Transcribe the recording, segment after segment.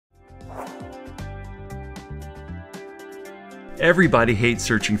Everybody hates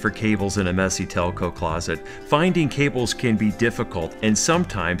searching for cables in a messy telco closet. Finding cables can be difficult and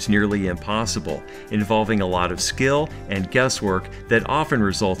sometimes nearly impossible, involving a lot of skill and guesswork that often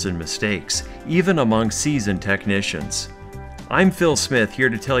results in mistakes, even among seasoned technicians. I'm Phil Smith, here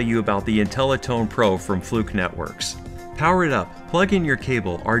to tell you about the IntelliTone Pro from Fluke Networks. Power it up, plug in your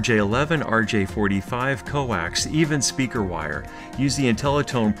cable RJ11, RJ45, coax, even speaker wire. Use the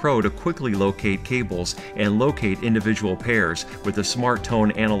IntelliTone Pro to quickly locate cables and locate individual pairs with the Smart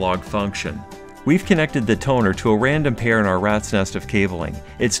Tone analog function. We've connected the toner to a random pair in our rat's nest of cabling.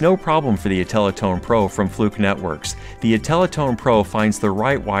 It's no problem for the IntelliTone Pro from Fluke Networks. The IntelliTone Pro finds the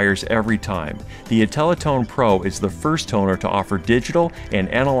right wires every time. The IntelliTone Pro is the first toner to offer digital and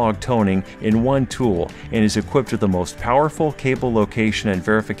analog toning in one tool and is equipped with the most powerful cable location and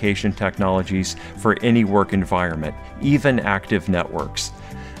verification technologies for any work environment, even active networks.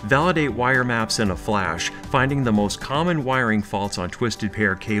 Validate wire maps in a flash, finding the most common wiring faults on twisted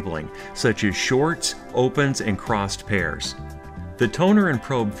pair cabling, such as shorts, opens, and crossed pairs. The toner and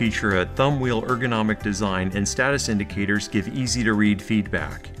probe feature a thumb wheel ergonomic design, and status indicators give easy-to-read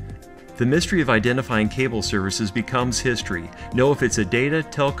feedback. The mystery of identifying cable services becomes history. Know if it's a data,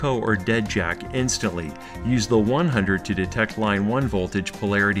 telco, or dead jack instantly. Use the 100 to detect line 1 voltage,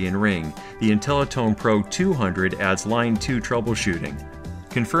 polarity, and ring. The IntelliTone Pro 200 adds line 2 troubleshooting.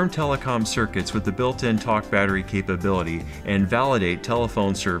 Confirm telecom circuits with the built-in talk battery capability and validate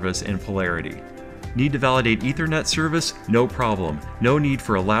telephone service and polarity. Need to validate Ethernet service? No problem. No need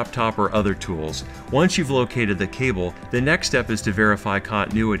for a laptop or other tools. Once you've located the cable, the next step is to verify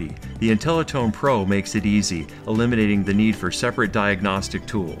continuity. The IntelliTone Pro makes it easy, eliminating the need for separate diagnostic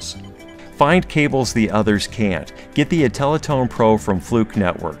tools. Find cables the others can't. Get the IntelliTone Pro from Fluke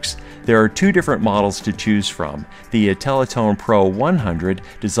Networks. There are two different models to choose from. The IntelliTone Pro 100,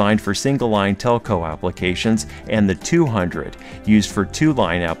 designed for single-line telco applications, and the 200, used for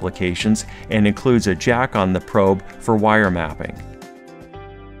two-line applications and includes a jack on the probe for wire mapping.